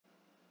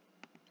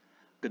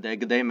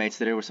Good day, mates.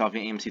 Today we're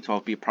solving AMC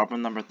 12B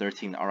problem number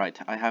 13. Alright,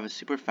 I have a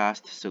super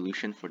fast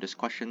solution for this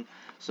question.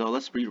 So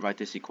let's rewrite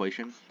this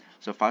equation.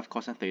 So 5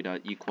 cosine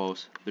theta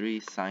equals 3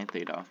 sine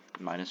theta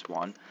minus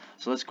 1.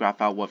 So let's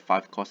graph out what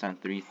 5 cosine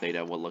 3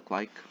 theta will look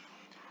like.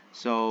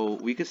 So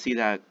we could see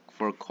that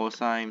for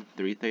cosine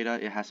 3 theta,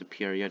 it has a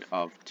period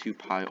of 2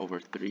 pi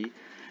over 3.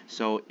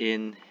 So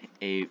in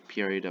a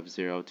period of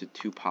 0 to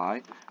 2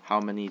 pi, how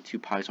many 2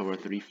 pi's over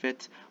 3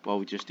 fit? Well,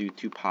 we just do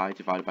 2 pi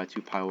divided by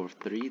 2 pi over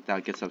 3.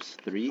 That gets us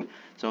 3.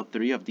 So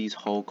 3 of these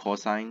whole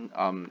cosine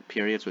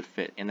periods would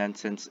fit. And then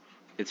since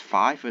it's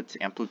 5, its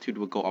amplitude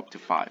will go up to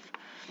 5.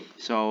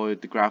 So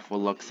the graph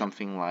will look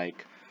something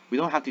like, we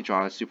don't have to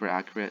draw it super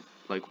accurate,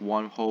 like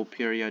one whole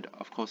period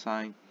of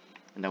cosine,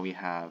 and then we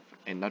have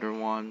another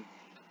one,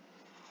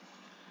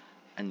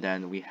 and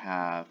then we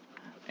have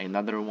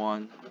another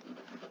one.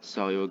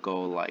 So it will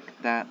go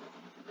like that.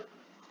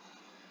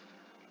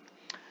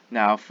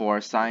 Now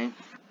for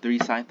 3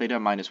 sine theta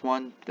minus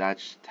 1,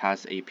 that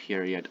has a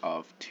period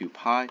of 2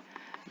 pi.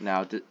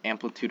 Now the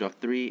amplitude of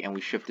 3, and we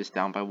shift this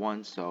down by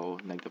 1, so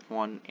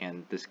 -1,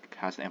 and this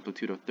has an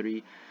amplitude of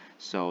 3,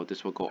 so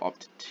this will go up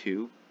to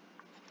 2.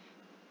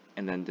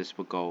 And then this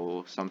will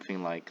go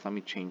something like, let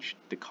me change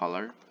the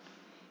color.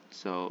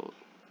 So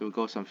it will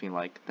go something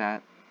like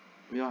that.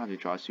 We don't have to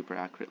draw super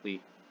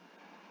accurately.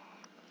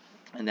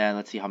 And then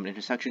let's see how many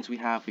intersections we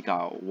have. We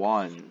got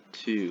 1,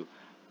 2,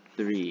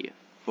 3,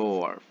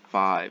 4,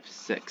 5,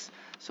 6.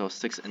 So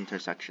 6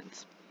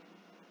 intersections.